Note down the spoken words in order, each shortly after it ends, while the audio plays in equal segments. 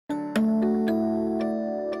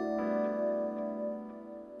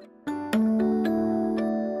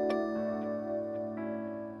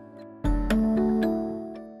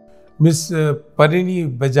Miss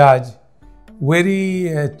Parini Bajaj,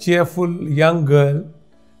 very cheerful young girl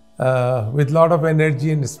with lot of energy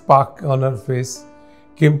and spark on her face,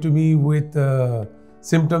 came to me with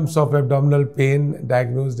symptoms of abdominal pain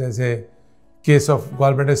diagnosed as a case of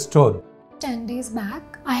gallbladder stone. 10 days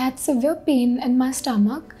back, I had severe pain in my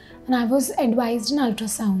stomach and I was advised an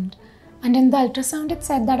ultrasound. And in the ultrasound, it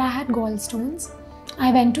said that I had gallstones.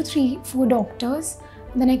 I went to 3-4 doctors.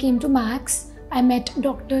 Then I came to Max. I met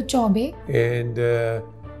Dr. Chaube. And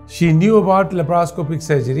she knew about laparoscopic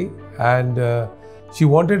surgery and she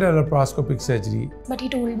wanted a laparoscopic surgery. But he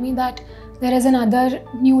told me that there is another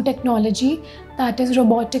new technology, that is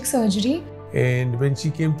robotic surgery. And when she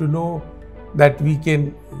came to know that we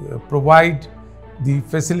can provide the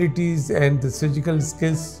facilities and the surgical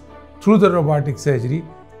skills through the robotic surgery,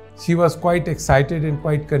 she was quite excited and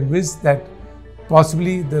quite convinced that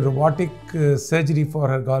possibly the robotic surgery for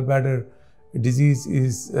her gallbladder disease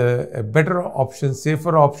is a better option,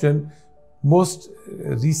 safer option, most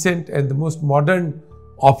recent and the most modern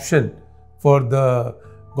option for the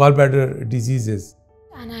gallbladder diseases.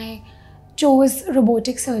 And I chose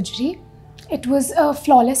robotic surgery. It was a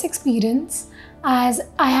flawless experience as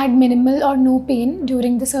I had minimal or no pain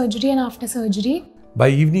during the surgery and after surgery. By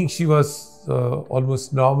evening, she was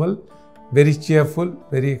almost normal, very cheerful,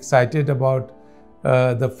 very excited about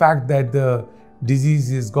the fact that the disease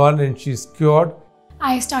is gone and she's cured.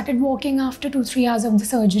 I started walking after 2-3 hours of the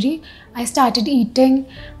surgery. I started eating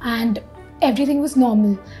and everything was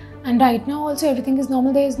normal. And right now also everything is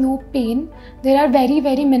normal. There is no pain. There are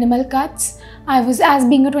very minimal cuts. As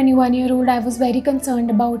being a 21-year-old, I was very concerned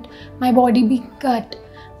about my body being cut.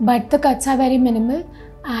 But the cuts are very minimal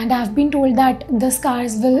and I've been told that the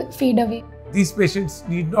scars will fade away. These patients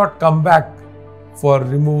need not come back for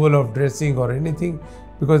removal of dressing or anything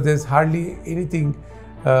because there's hardly anything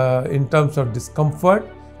in terms of discomfort.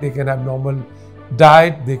 They can have normal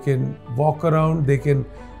diet, they can walk around,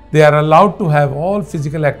 they are allowed to have all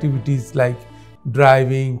physical activities like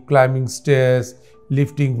driving, climbing stairs,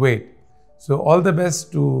 lifting weight. So all the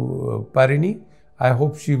best to Parini. I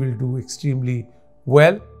hope she will do extremely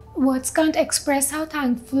well. Words can't express how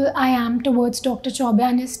thankful I am towards Dr. Chaube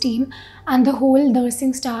and his team and the whole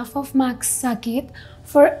nursing staff of Max Saket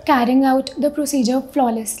for carrying out the procedure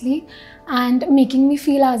flawlessly and making me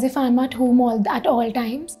feel as if I'm at home at all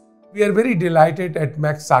times. We are very delighted at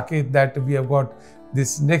Max Saket that we have got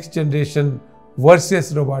this next generation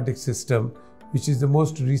Versus robotic system, which is the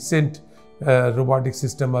most recent robotic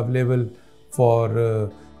system available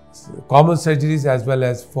for common surgeries as well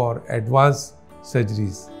as for advanced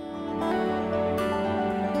surgeries.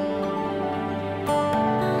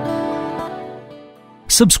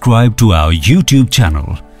 Subscribe to our YouTube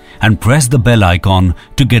channel and press the bell icon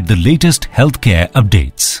to get the latest healthcare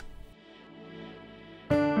updates.